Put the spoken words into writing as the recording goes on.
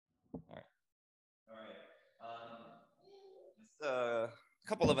a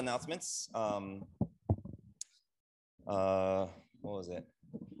couple of announcements. What was it?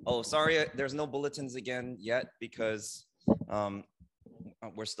 Oh, sorry, there's no bulletins again yet because um,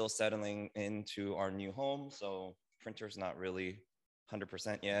 we're still settling into our new home. So printer's not really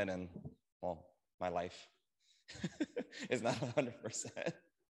 100% yet. And well, my life is not 100%.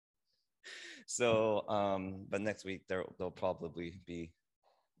 So, but next week there'll probably be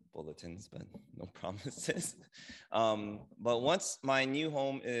bulletins, but no promises. But once my new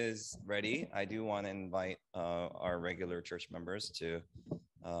home is ready, I do want to invite our regular church members to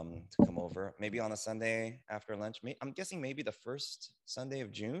come over, maybe on a Sunday after lunch. I'm guessing maybe the first Sunday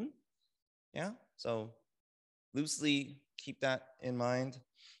of June. Yeah, so loosely keep that in mind.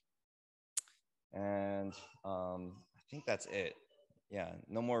 And I think that's it. Yeah,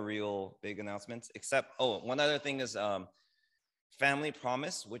 no more real big announcements, except, oh, one other thing is Family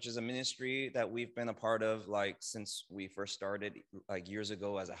Promise, which is a ministry that we've been a part of like since we first started like years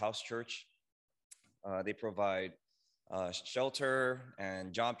ago as a house church. They provide shelter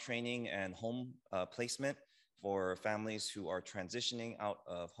and job training and home placement for families who are transitioning out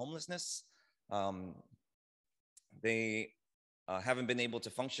of homelessness. They haven't been able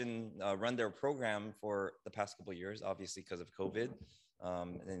to run their program for the past couple of years, obviously because of COVID.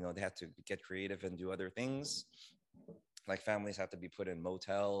 They had to get creative and do other things. Like families have to be put in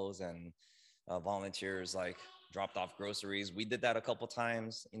motels, and volunteers like dropped off groceries. We did that a couple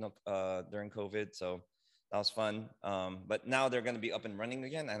times, during COVID. So that was fun. But now they're going to be up and running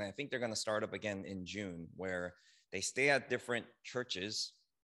again. And I think they're going to start up again in June, where they stay at different churches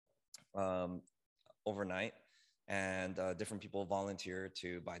overnight, and different people volunteer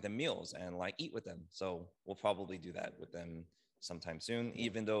to buy them meals and like eat with them. So we'll probably do that with them sometime soon.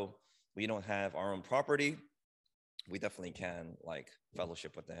 Even though we don't have our own property, we definitely can like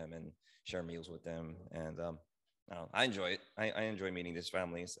fellowship with them and share meals with them. And I enjoy it. I enjoy meeting these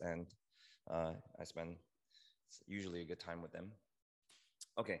families, and I spend usually a good time with them.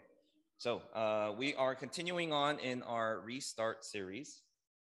 Okay, so we are continuing on in our Restart series.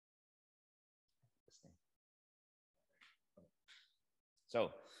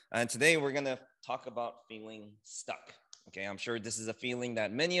 So, and today we're going to talk about feeling stuck. Okay, I'm sure this is a feeling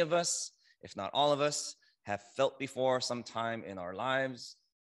that many of us, if not all of us, have felt before sometime in our lives,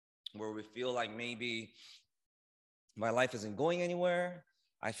 where we feel like maybe my life isn't going anywhere.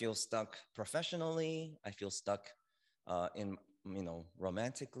 I feel stuck professionally. I feel stuck in,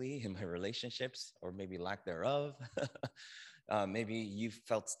 romantically in my relationships, or maybe lack thereof. Maybe you've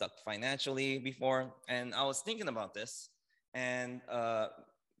felt stuck financially before. And I was thinking about this. And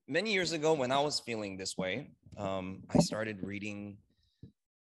many years ago, when I was feeling this way, I started reading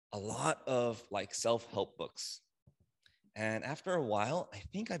a lot of like self-help books. And after a while, I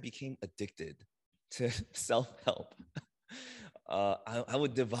think I became addicted to self-help. I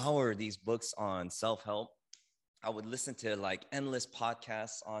would devour these books on self-help. I would listen to like endless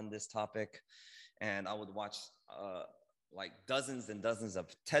podcasts on this topic, and I would watch like dozens and dozens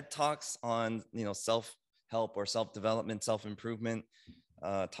of TED Talks on self-help or self-development, self-improvement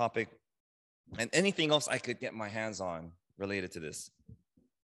topic, and anything else I could get my hands on related to this.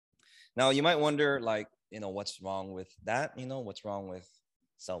 Now, you might wonder, like, what's wrong with that? What's wrong with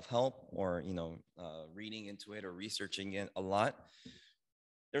self-help, or reading into it or researching it a lot?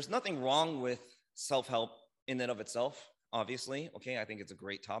 There's nothing wrong with self-help in and of itself, obviously. Okay, I think it's a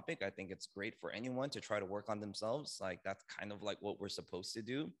great topic. I think it's great for anyone to try to work on themselves. Like, that's kind of like what we're supposed to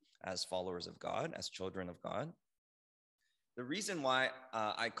do as followers of God, as children of God. The reason why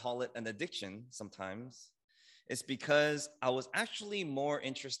I call it an addiction sometimes is because I was actually more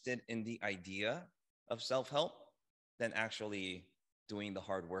interested in the idea of self-help than actually doing the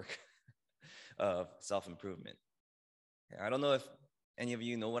hard work of self-improvement. I don't know if any of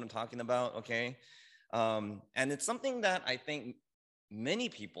you know what I'm talking about, okay? And it's something that I think many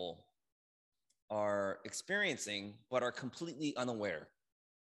people are experiencing, but are completely unaware.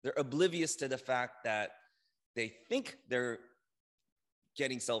 They're oblivious to the fact that they think they're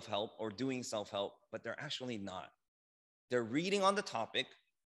getting self-help or doing self-help, but they're actually not. They're reading on the topic,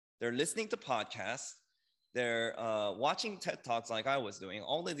 they're listening to podcasts, they're watching TED Talks like I was doing,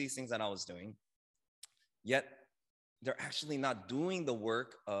 all of these things that I was doing, yet they're actually not doing the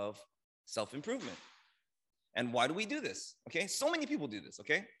work of self-improvement. And why do we do this? Okay, so many people do this,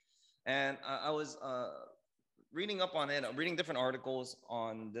 okay? And I was reading up on it, reading different articles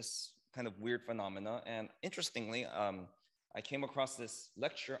on this kind of weird phenomena. And interestingly, I came across this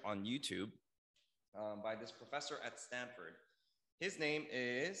lecture on YouTube by this professor at Stanford. His name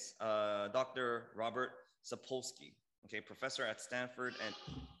is Dr. Robert Sapolsky, okay, professor at Stanford, and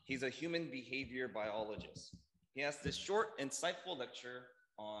he's a human behavior biologist. He has this short, insightful lecture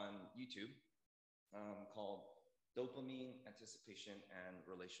on YouTube called Dopamine, Anticipation, and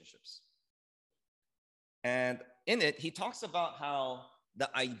Relationships. And in it, he talks about how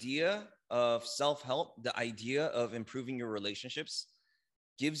the idea of self-help, the idea of improving your relationships,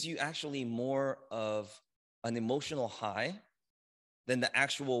 gives you actually more of an emotional high than the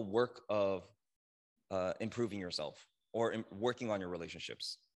actual work of improving yourself or working on your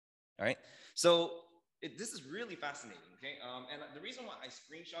relationships. All right. So this is really fascinating. Okay. And the reason why I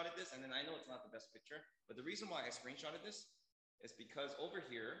screenshotted this, and then I know it's not the best picture, but the reason why I screenshotted this is because over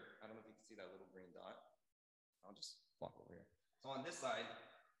here, I don't know if you can see that little green dot. I'll just walk over here. So on this side,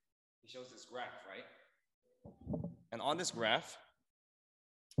 he shows this graph, right? And on this graph,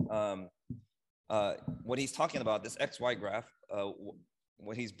 what he's talking about, this XY graph,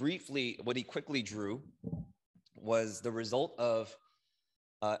 what he quickly drew was the result of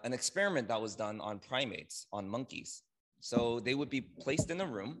an experiment that was done on primates, on monkeys. So they would be placed in a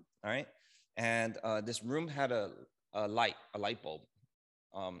room, all right? And this room had a light bulb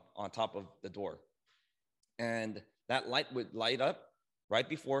on top of the door. And that light would light up right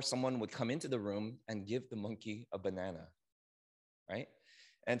before someone would come into the room and give the monkey a banana, right?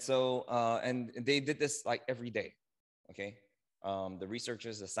 And so, and they did this like every day, okay? The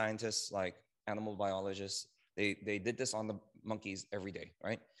researchers, the scientists, like animal biologists, they did this on the monkeys every day,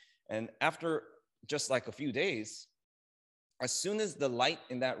 right? And after just like a few days, as soon as the light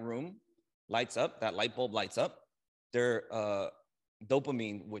in that room lights up, that light bulb lights up, their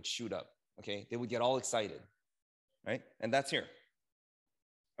dopamine would shoot up, okay? They would get all excited, right? And that's here,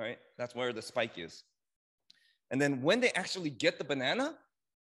 all right? That's where the spike is. And then when they actually get the banana,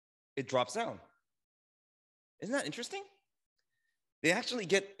 it drops down. Isn't that interesting? They actually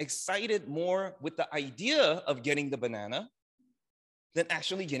get excited more with the idea of getting the banana than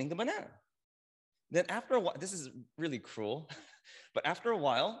actually getting the banana. Then after a while, this is really cruel, but after a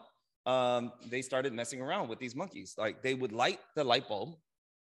while, they started messing around with these monkeys. Like they would light the light bulb,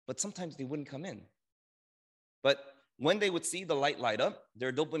 but sometimes they wouldn't come in. But when they would see the light up,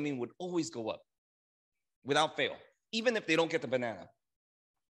 their dopamine would always go up without fail, even if they don't get the banana.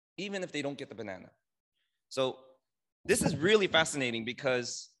 Even if they don't get the banana. So this is really fascinating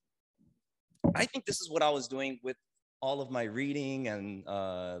because I think this is what I was doing with all of my reading and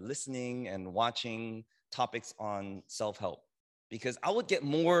listening and watching topics on self-help, because I would get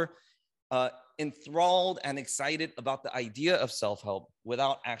more enthralled and excited about the idea of self-help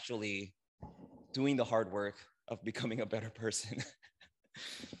without actually doing the hard work of becoming a better person.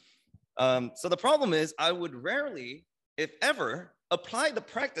 So the problem is I would rarely, if ever, apply the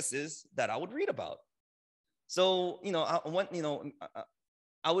practices that I would read about. So, you know, I would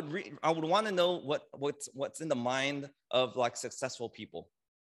want to know what's in the mind of like successful people.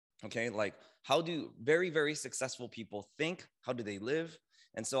 Okay, like how do very, very successful people think? How do they live?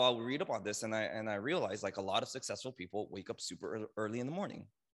 And so I would read up on this, and I realized like a lot of successful people wake up super early in the morning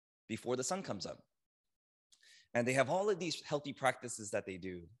before the sun comes up. And they have all of these healthy practices that they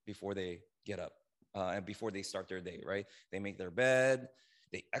do before they get up and before they start their day, right? They make their bed,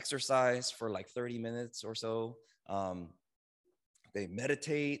 they exercise for like 30 minutes or so. They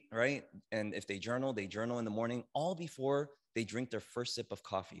meditate, right? And if they journal in the morning, all before they drink their first sip of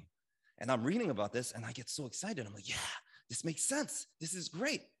coffee. And I'm reading about this and I get so excited. I'm like, yeah, this makes sense. This is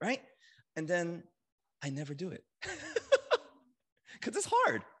great, right? And then I never do it because it's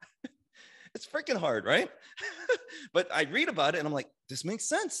hard. It's freaking hard, right? But I read about it and I'm like, this makes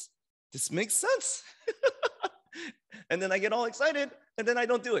sense. This makes sense. And then I get all excited and then I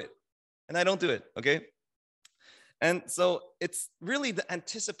don't do it. And I don't do it, okay? And so it's really the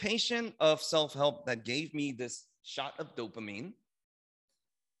anticipation of self-help that gave me this shot of dopamine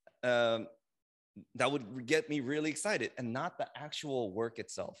that would get me really excited, and not the actual work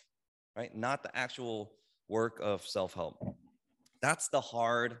itself, right? Not the actual work of self-help. That's the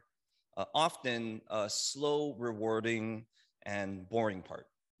hard, often slow, rewarding, and boring part.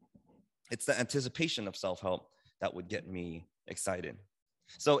 It's the anticipation of self-help that would get me excited.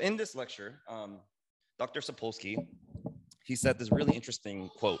 So in this lecture, Dr. Sapolsky, he said this really interesting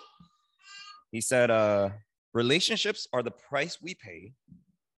quote. He said, relationships are the price we pay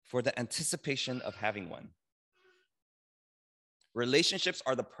for the anticipation of having one. Relationships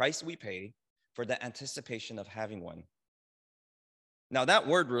are the price we pay for the anticipation of having one. Now that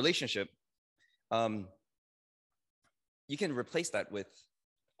word relationship, you can replace that with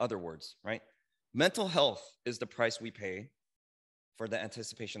other words, right? Mental health is the price we pay for the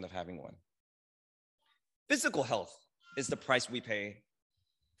anticipation of having one. Physical health is the price we pay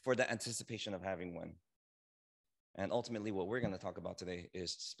for the anticipation of having one. And ultimately, what we're going to talk about today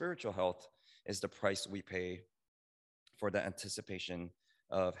is spiritual health is the price we pay for the anticipation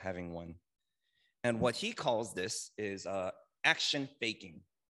of having one. And what he calls this is action faking.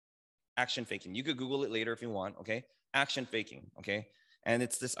 Action faking. You could Google it later if you want, okay? Action faking, okay? And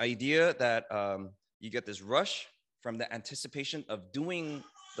it's this idea that you get this rush from the anticipation of doing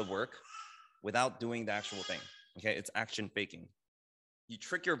the work without doing the actual thing, okay? It's action faking. You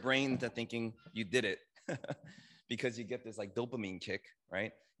trick your brain into thinking you did it because you get this like dopamine kick,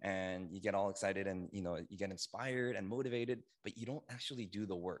 right? And you get all excited and you get inspired and motivated, but you don't actually do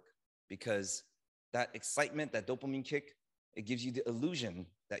the work because that excitement, that dopamine kick, it gives you the illusion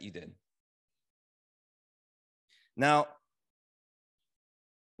that you did. Now,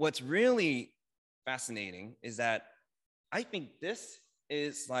 what's really fascinating is that I think this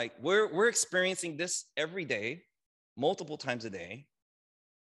is like we're experiencing this every day, multiple times a day.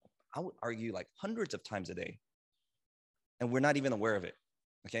 I would argue like hundreds of times a day. And we're not even aware of it,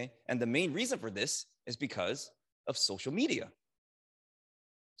 okay? And the main reason for this is because of social media.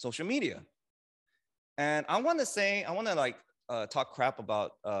 Social media. And I want to like talk crap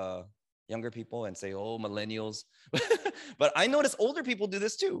about younger people and say, oh, millennials. But I notice older people do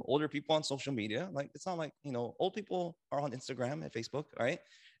this too. Older people on social media. Like, it's not like, old people are on Instagram and Facebook, right?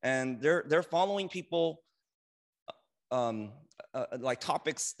 And they're following people like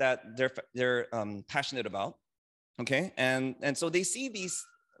topics that they're passionate about, okay? And so they see these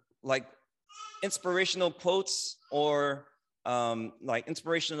like inspirational quotes or like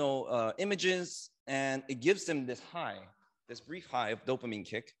inspirational images, and it gives them this high, this brief high of dopamine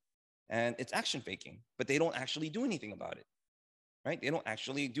kick, and it's action faking, but they don't actually do anything about it, right? They don't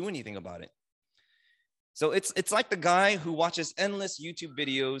actually do anything about it. So it's like the guy who watches endless YouTube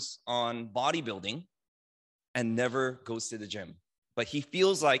videos on bodybuilding and never goes to the gym, but he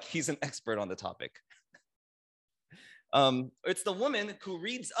feels like he's an expert on the topic. It's the woman who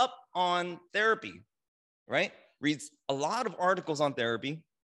reads up on therapy, right? Reads a lot of articles on therapy,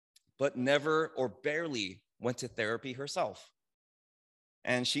 but never or barely went to therapy herself.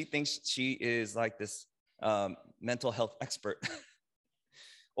 And she thinks she is like this mental health expert.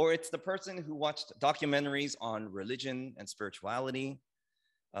 Or it's the person who watched documentaries on religion and spirituality,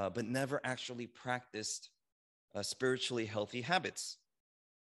 but never actually practiced spiritually healthy habits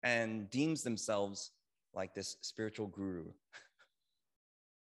and deems themselves like this spiritual guru.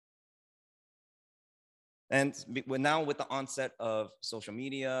 And now with the onset of social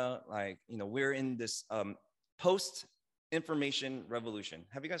media, like, we're in this post-information revolution.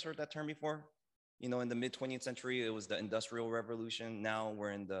 Have you guys heard that term before? In the mid-20th century, it was the Industrial Revolution. Now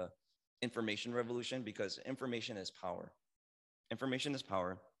we're in the information revolution because information is power. Information is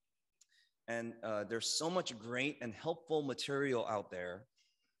power. And there's so much great and helpful material out there.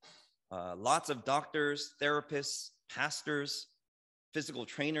 Lots of doctors, therapists, pastors, physical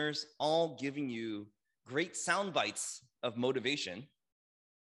trainers, all giving you great sound bites of motivation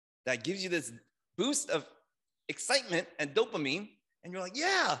that gives you this boost of excitement and dopamine. And you're like,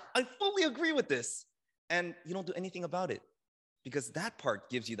 yeah, I fully agree with this. And you don't do anything about it because that part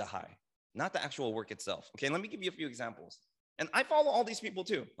gives you the high, not the actual work itself. Okay, let me give you a few examples. And I follow all these people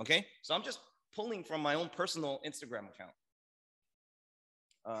too, okay? So I'm just pulling from my own personal Instagram account.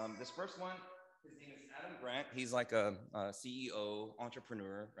 This first one, his name is Adam Grant. He's like a CEO,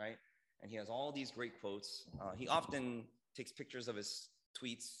 entrepreneur, right? And he has all these great quotes. He often takes pictures of his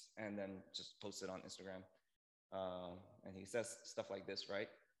tweets and then just posts it on Instagram. And he says stuff like this, right?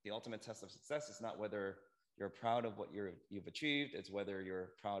 The ultimate test of success is not whether you're proud of what you've achieved, it's whether you're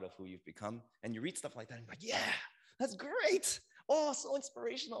proud of who you've become. And you read stuff like that and you're like, yeah, that's great. Oh, so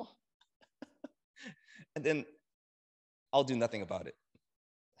inspirational. And then I'll do nothing about it.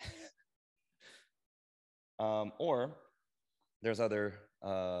 Or there's other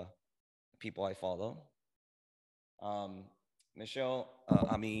people I follow. Michelle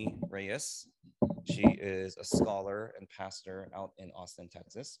Ami Reyes. She is a scholar and pastor out in Austin,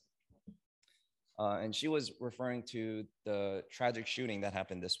 Texas. And she was referring to the tragic shooting that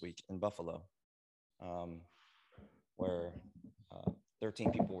happened this week in Buffalo, where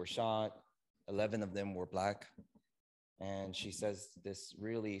 13 people were shot, 11 of them were Black. And she says this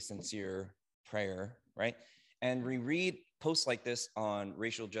really sincere prayer, right? And we read posts like this on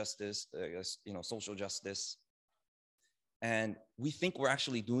racial justice, social justice. And we think we're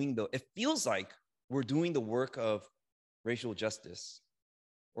actually it feels like we're doing the work of racial justice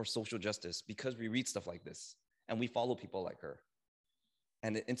or social justice because we read stuff like this and we follow people like her.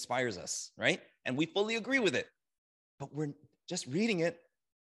 And it inspires us, right? And we fully agree with it. But we're just reading it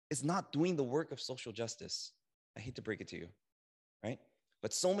is not doing the work of social justice. I hate to break it to you, right?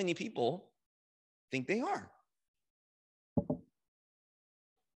 But so many people think they are.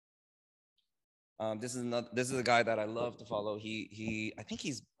 This is a guy that I love to follow. I think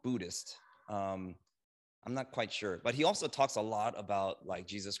he's Buddhist. I'm not quite sure, but he also talks a lot about like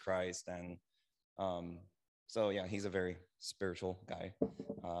Jesus Christ, and um, so yeah, he's a very spiritual guy,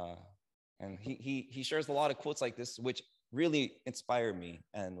 and he shares a lot of quotes like this, which really inspired me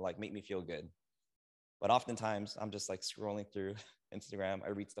and like make me feel good. But oftentimes I'm just like scrolling through Instagram. I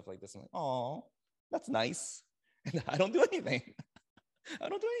read stuff like this. I'm like, oh, that's nice, and I don't do anything. I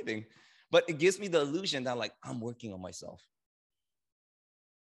don't do anything, but it gives me the illusion that like I'm working on myself.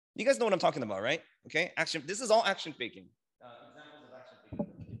 You guys know what I'm talking about, right? Okay, action. This is all action faking. Examples of action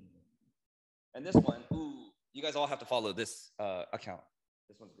faking. And this one, ooh, you guys all have to follow this account.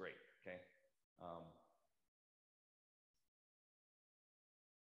 This one's great. Okay.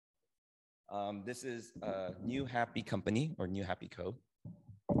 This is New Happy Company or New Happy Co.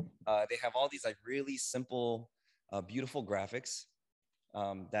 They have all these like really simple, beautiful graphics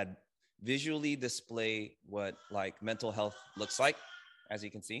that visually display what like mental health looks like, as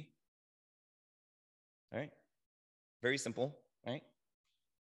you can see. All right. Very simple, right?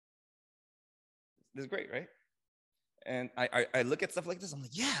 This is great, right? And I look at stuff like this. I'm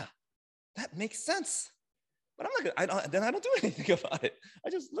like, yeah, that makes sense. But I'm not gonna, I don't do anything about it. I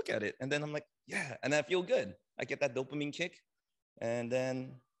just look at it and then I'm like, yeah, and I feel good. I get that dopamine kick, and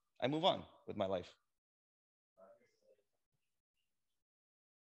then I move on with my life.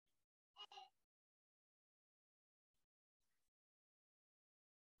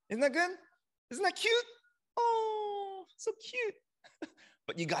 Isn't that good? Isn't that cute? Oh, so cute.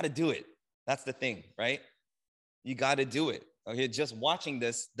 But you got to do it. That's the thing, right? You got to do it. Okay, just watching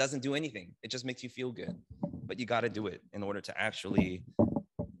this doesn't do anything. It just makes you feel good. But you got to do it in order to actually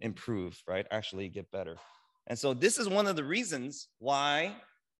improve, right? Actually get better. And so this is one of the reasons why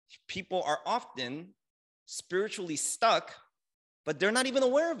people are often spiritually stuck, but they're not even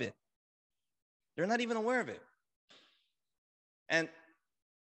aware of it. They're not even aware of it. And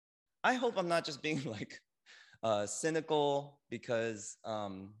I hope I'm not just being like cynical, because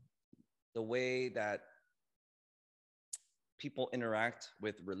the way that people interact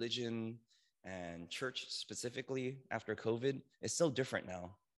with religion and church specifically after COVID is so different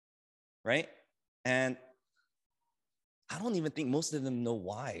now, right? And I don't even think most of them know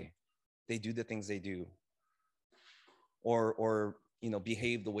why they do the things they do, or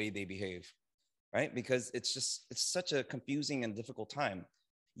behave the way they behave, right? Because it's such a confusing and difficult time.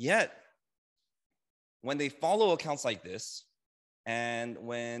 Yet when they follow accounts like this, and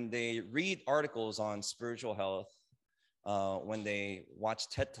when they read articles on spiritual health, when they watch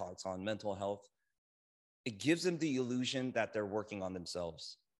TED Talks on mental health, it gives them the illusion that they're working on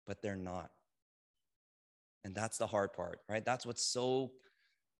themselves, but they're not. And that's the hard part, right? That's what's so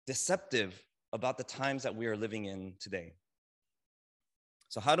deceptive about the times that we are living in today.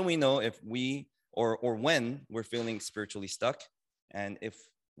 So how do we know if we or when we're feeling spiritually stuck? And if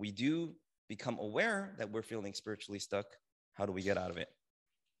we do become aware that we're feeling spiritually stuck, how do we get out of it?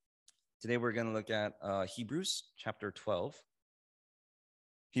 Today we're going to look at Hebrews chapter 12.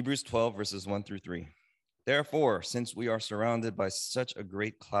 Hebrews 12 verses 1 through 3. Therefore, since we are surrounded by such a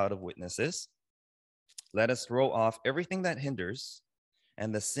great cloud of witnesses, let us throw off everything that hinders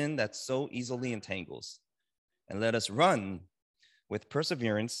and the sin that so easily entangles, and let us run with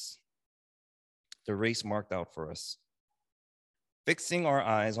perseverance the race marked out for us, fixing our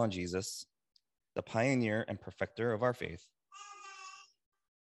eyes on Jesus, the pioneer and perfecter of our faith.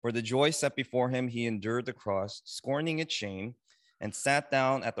 For the joy set before him, he endured the cross, scorning its shame, and sat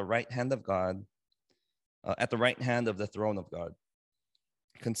down at the right hand of God, at the right hand of the throne of God.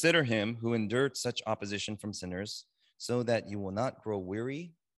 Consider him who endured such opposition from sinners, so that you will not grow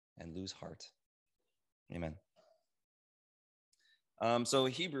weary and lose heart. Amen. So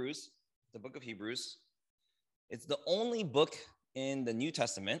Hebrews, the book of Hebrews, it's the only book in the New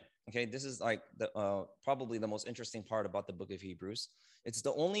Testament. Okay, this is like probably the most interesting part about the book of Hebrews. It's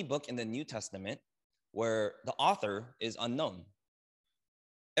the only book in the New Testament where the author is unknown.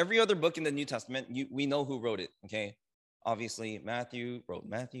 Every other book in the New Testament, we know who wrote it, okay? Obviously, Matthew wrote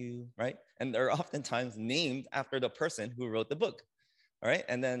Matthew, right? And they're oftentimes named after the person who wrote the book, all right?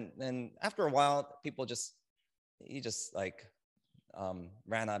 And then after a while, people just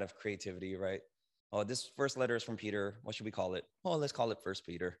ran out of creativity, right? Oh, this first letter is from Peter. What should we call it? Oh, let's call it First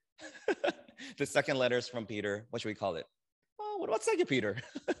Peter. The second letter is from Peter. What should we call it? Oh, what about Second Peter?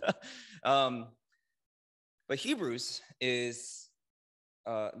 But Hebrews is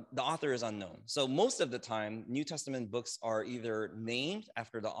the author is unknown. So most of the time, New Testament books are either named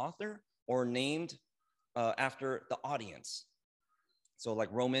after the author or named after the audience. So like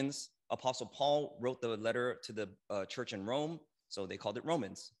Romans, Apostle Paul wrote the letter to the church in Rome, so they called it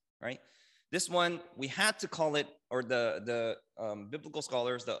Romans, right? This one, we had to call it, or the biblical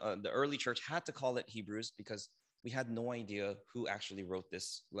scholars, the early church had to call it Hebrews because we had no idea who actually wrote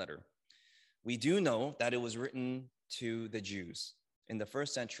this letter. We do know that it was written to the Jews in the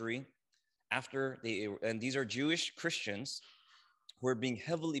first century after and these are Jewish Christians who were being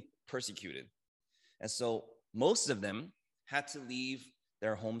heavily persecuted. And so most of them had to leave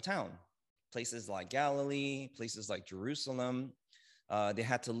their hometown, places like Galilee, places like Jerusalem. They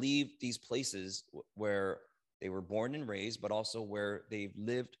had to leave these places where they were born and raised, but also where they've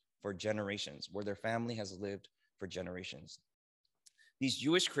lived for generations, where their family has lived for generations. These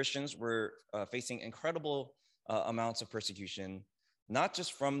Jewish Christians were facing incredible amounts of persecution, not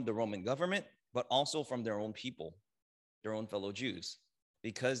just from the Roman government, but also from their own people, their own fellow Jews.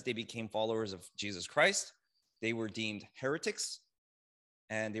 Because they became followers of Jesus Christ, they were deemed heretics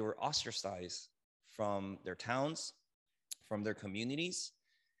and they were ostracized from their towns, from their communities,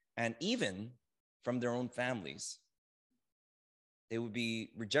 and even from their own families. They would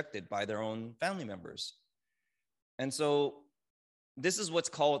be rejected by their own family members. And so this is what's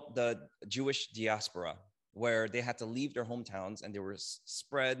called the Jewish diaspora, where they had to leave their hometowns and they were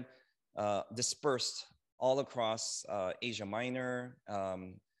spread, dispersed all across Asia Minor,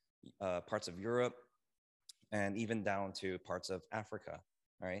 parts of Europe, and even down to parts of Africa,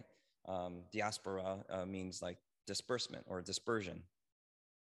 right? Diaspora means like disbursement or dispersion.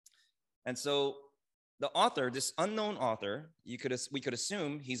 And so the author, this unknown author, we could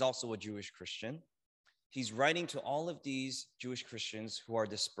assume he's also a Jewish Christian. He's writing to all of these Jewish Christians who are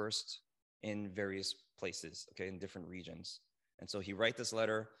dispersed in various places, okay, in different regions. And so he writes this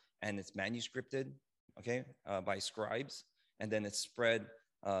letter and it's manuscripted, okay, by scribes, and then it's spread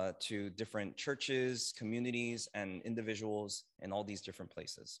to different churches, communities, and individuals in all these different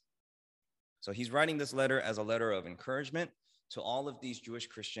places. So he's writing this letter as a letter of encouragement to all of these Jewish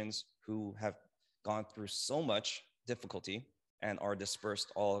Christians who have gone through so much difficulty and are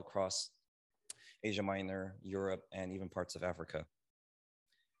dispersed all across Asia Minor, Europe, and even parts of Africa.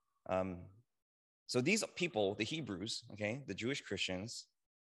 So these people, the Hebrews, okay, the Jewish Christians,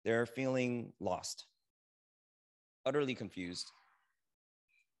 they're feeling lost, utterly confused,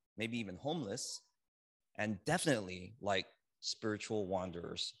 maybe even homeless, and definitely like spiritual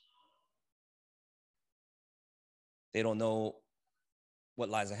wanderers. They don't know what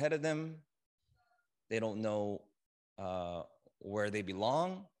lies ahead of them. They don't know where they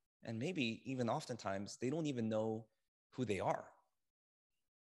belong. And maybe even oftentimes, they don't even know who they are.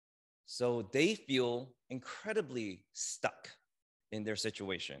 So they feel incredibly stuck in their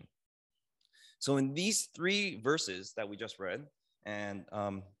situation. So in these 3 verses that we just read, and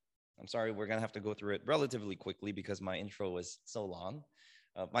I'm sorry, we're going to have to go through it relatively quickly because my intro was so long.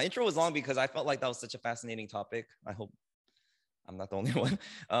 My intro was long because I felt like that was such a fascinating topic. I hope I'm not the only one.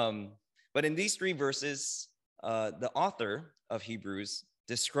 But in these 3 verses, the author of Hebrews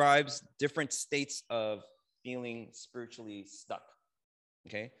describes different states of feeling spiritually stuck,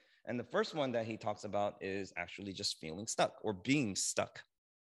 okay? And the first one that he talks about is actually just feeling stuck or being stuck.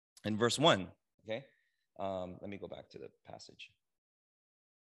 In verse 1, okay? Let me go back to the passage.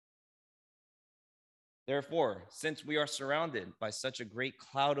 Therefore, since we are surrounded by such a great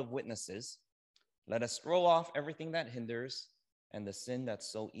cloud of witnesses, let us throw off everything that hinders and the sin that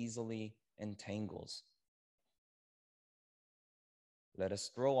so easily entangles. Let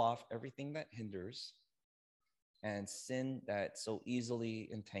us throw off everything that hinders and sin that so easily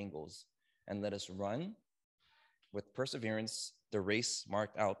entangles, and let us run with perseverance the race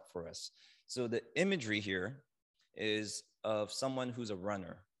marked out for us. So the imagery here is of someone who's a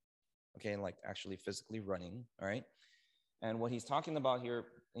runner, okay, like actually physically running, all right? And what he's talking about here,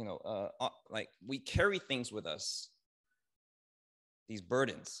 like we carry things with us, these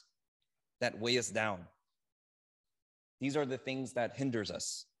burdens that weigh us down. These are the things that hinders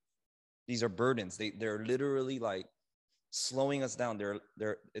us. These are burdens. They're literally like slowing us down.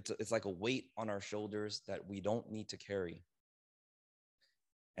 It's like a weight on our shoulders that we don't need to carry.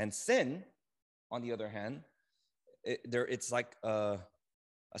 And sin, on the other hand, it's like a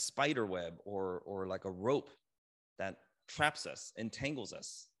spider web or like a rope that traps us, entangles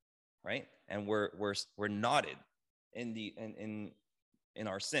us, right? And we're knotted in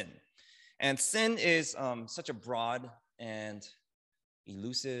our sin. And sin is such a broad and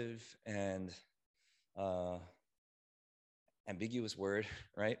elusive and ambiguous word,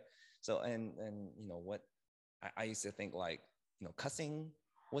 right? So and what I used to think like cussing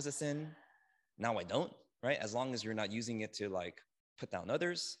was a sin. Now I don't, right? As long as you're not using it to like put down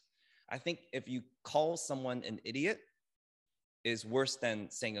others. I think if you call someone an idiot is worse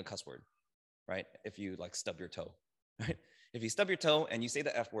than saying a cuss word, right? If you like stub your toe, right? If you stub your toe and you say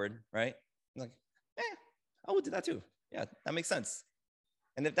the F word, right? I'm like, I would do that too. Yeah, that makes sense.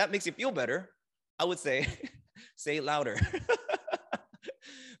 And if that makes you feel better, I would say, say it louder.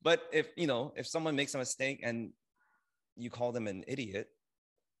 But if someone makes a mistake and you call them an idiot,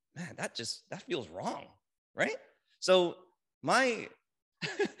 man, that feels wrong, right? So my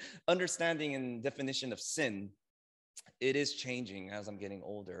understanding and definition of sin, it is changing as I'm getting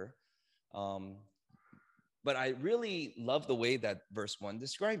older. Um, but I really love the way that verse 1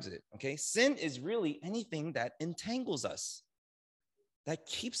 describes it. Okay, sin is really anything that entangles us, that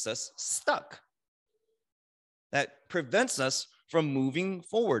keeps us stuck, that prevents us from moving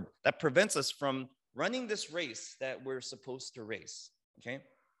forward, that prevents us from running this race that we're supposed to race. Okay,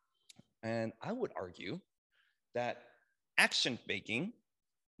 and I would argue that action faking,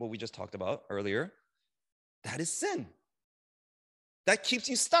 what we just talked about earlier, that is sin. That keeps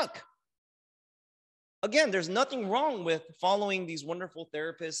you stuck. Again, there's nothing wrong with following these wonderful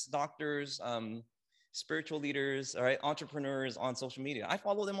therapists, doctors, spiritual leaders, all right, entrepreneurs on social media. I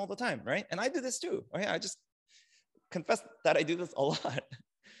follow them all the time, right? And I do this too. Okay, I just confess that I do this a lot.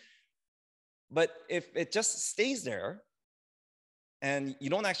 But if it just stays there and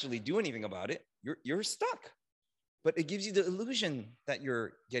you don't actually do anything about it, you're stuck. But it gives you the illusion that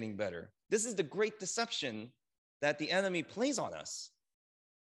you're getting better. This is the great deception that the enemy plays on us.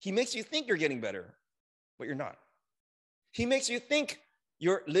 He makes you think you're getting better, but you're not. He makes you think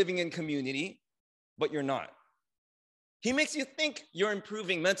you're living in community, but you're not. He makes you think you're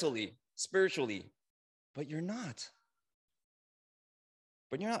improving mentally, spiritually, but you're not.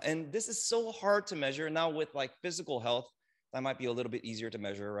 But you're not. And this is so hard to measure. Now with like physical health, that might be a little bit easier to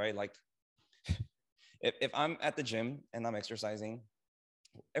measure, right? Like if I'm at the gym and I'm exercising,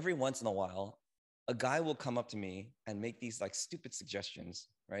 every once in a while, a guy will come up to me and make these like stupid suggestions,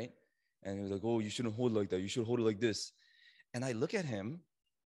 right? And he was like, oh, you shouldn't hold it like that. You should hold it like this. And I look at him.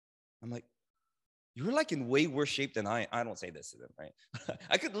 I'm like, you're like in way worse shape than I don't say this to them, right?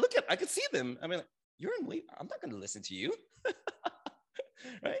 I could see them. I mean, like, you're in way, I'm not going to listen to you.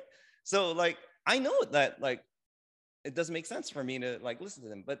 Right? So like, I know that like, it doesn't make sense for me to like listen to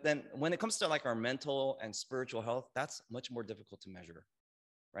them. But then when it comes to like our mental and spiritual health, that's much more difficult to measure,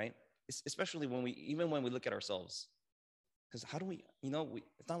 right? Especially when we look at ourselves. Because how do we,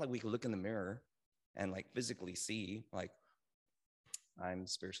 it's not like we can look in the mirror and like physically see like I'm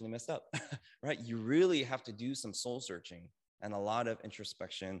spiritually messed up, right? You really have to do some soul searching and a lot of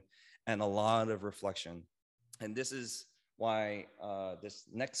introspection and a lot of reflection. And this is why this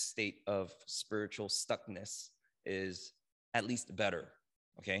next state of spiritual stuckness is at least better,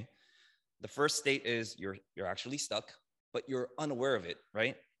 okay? The first state is you're actually stuck, but you're unaware of it,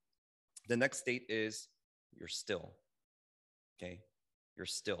 right? The next state is you're still, okay? You're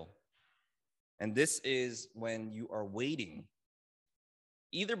still. And this is when you are waiting,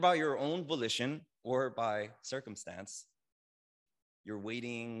 either by your own volition or by circumstance. You're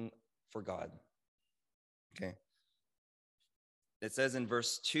waiting for God, okay? It says in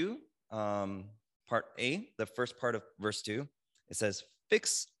verse 2, part A, the first part of verse 2, it says,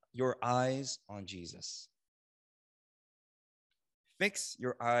 fix your eyes on Jesus. Fix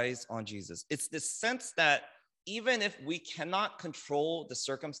your eyes on Jesus. It's this sense that even if we cannot control the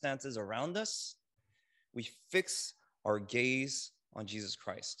circumstances around us, we fix our gaze on Jesus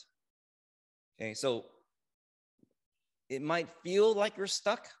Christ. Okay, so it might feel like you're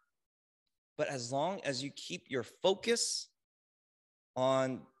stuck, but as long as you keep your focus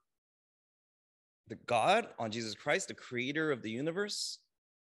on the God, on Jesus Christ, the creator of the universe,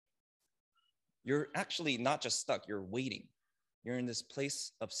 you're actually not just stuck, you're waiting. You're in this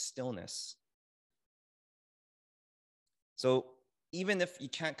place of stillness. So even if you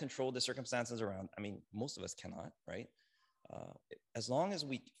can't control the circumstances around, I mean, most of us cannot, right? As long as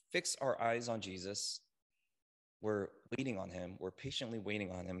we fix our eyes on Jesus, we're waiting on him, we're patiently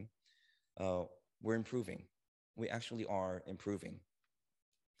waiting on him, we're improving. We actually are improving.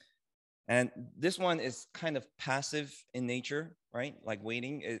 And this one is kind of passive in nature, right? Like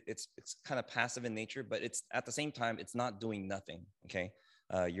waiting, it's kind of passive in nature, but it's at the same time, it's not doing nothing, okay?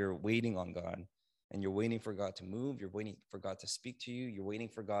 You're waiting on God, and you're waiting for God to move. You're waiting for God to speak to you. You're waiting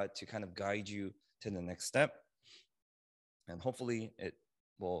for God to kind of guide you to the next step. And hopefully it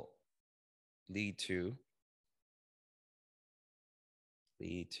will lead to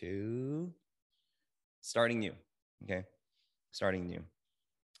starting new, okay? Starting new.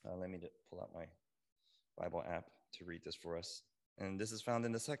 Let me just pull out my Bible app to read this for us. And this is found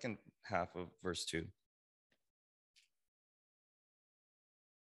in the second half of verse 2.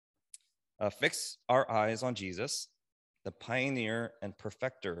 Fix our eyes on Jesus, the pioneer and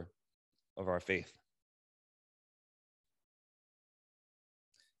perfecter of our faith.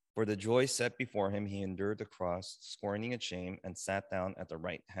 For the joy set before him, he endured the cross, scorning its shame, and sat down at the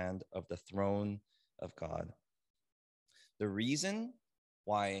right hand of the throne of God. The reason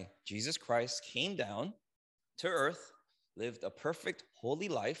why Jesus Christ came down to earth, lived a perfect, holy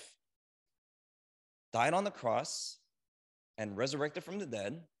life, died on the cross, and resurrected from the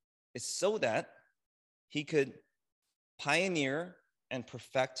dead is so that he could pioneer and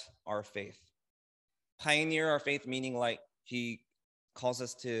perfect our faith. Pioneer our faith, meaning like he calls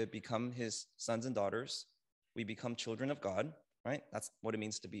us to become his sons and daughters. We become children of God, right? That's what it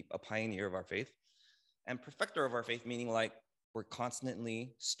means to be a pioneer of our faith. And perfecter of our faith, meaning like we're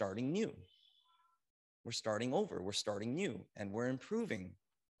constantly starting new. We're starting over, we're starting new, and we're improving.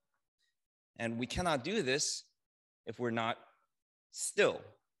 And we cannot do this if we're not still.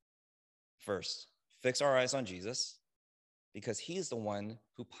 First, fix our eyes on Jesus, because he's the one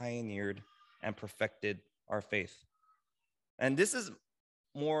who pioneered and perfected our faith. And this is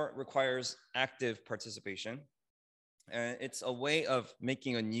more requires active participation. And it's a way of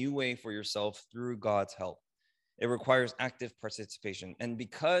making a new way for yourself through God's help. It requires active participation. And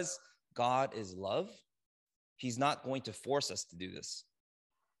because God is love, he's not going to force us to do this.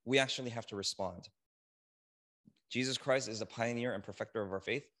 We actually have to respond. Jesus Christ is a pioneer and perfecter of our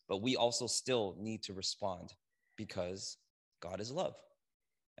faith, but we also still need to respond because God is love.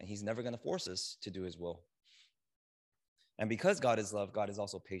 And he's never going to force us to do his will. And because God is love, God is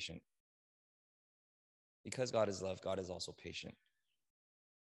also patient. Because God is love, God is also patient.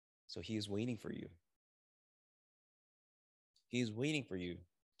 So he is waiting for you. He is waiting for you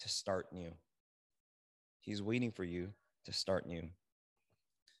to start new. He's waiting for you to start new.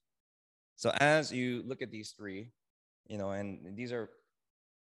 So as you look at these three, and these are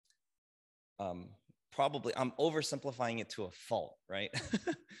probably, I'm oversimplifying it to a fault, right?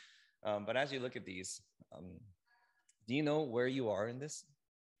 But as you look at these, do you know where you are in this?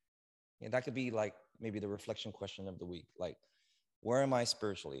 And that could be like maybe the reflection question of the week. Like, where am I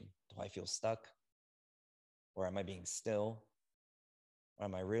spiritually? Do I feel stuck? Or am I being still? Or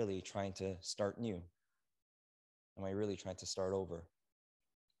am I really trying to start new? Am I really trying to start over?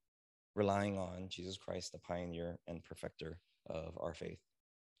 Relying on Jesus Christ, the pioneer and perfecter of our faith.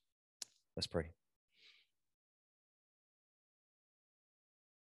 Let's pray.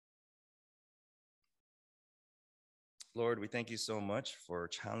 Lord, we thank you so much for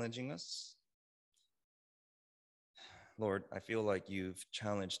challenging us. Lord, I feel like you've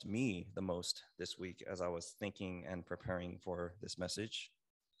challenged me the most this week as I was thinking and preparing for this message.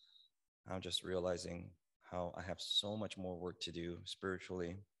 I'm just realizing how I have so much more work to do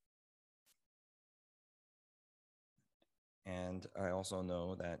spiritually. And I also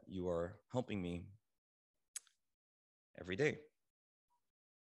know that you are helping me every day.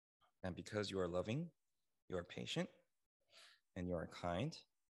 And because you are loving, you are patient, and you are kind,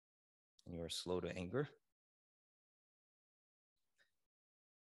 and you are slow to anger.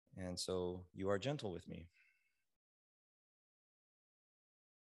 And so you are gentle with me.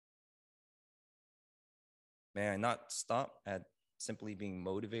 May I not stop at simply being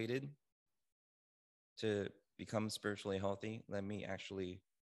motivated to become spiritually healthy. Let me actually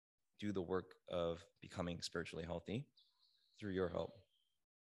do the work of becoming spiritually healthy through your help.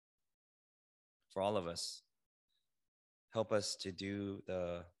 For all of us, help us to do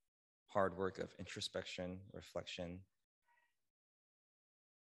the hard work of introspection, reflection,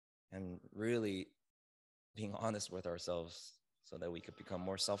 and really being honest with ourselves so that we could become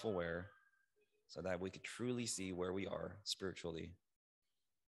more self-aware, so that we could truly see where we are spiritually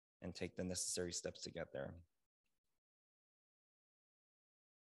and take the necessary steps to get there.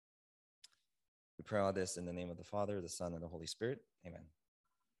 We pray all this in the name of the Father, the Son, and the Holy Spirit. Amen.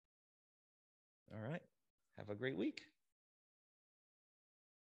 All right. Have a great week.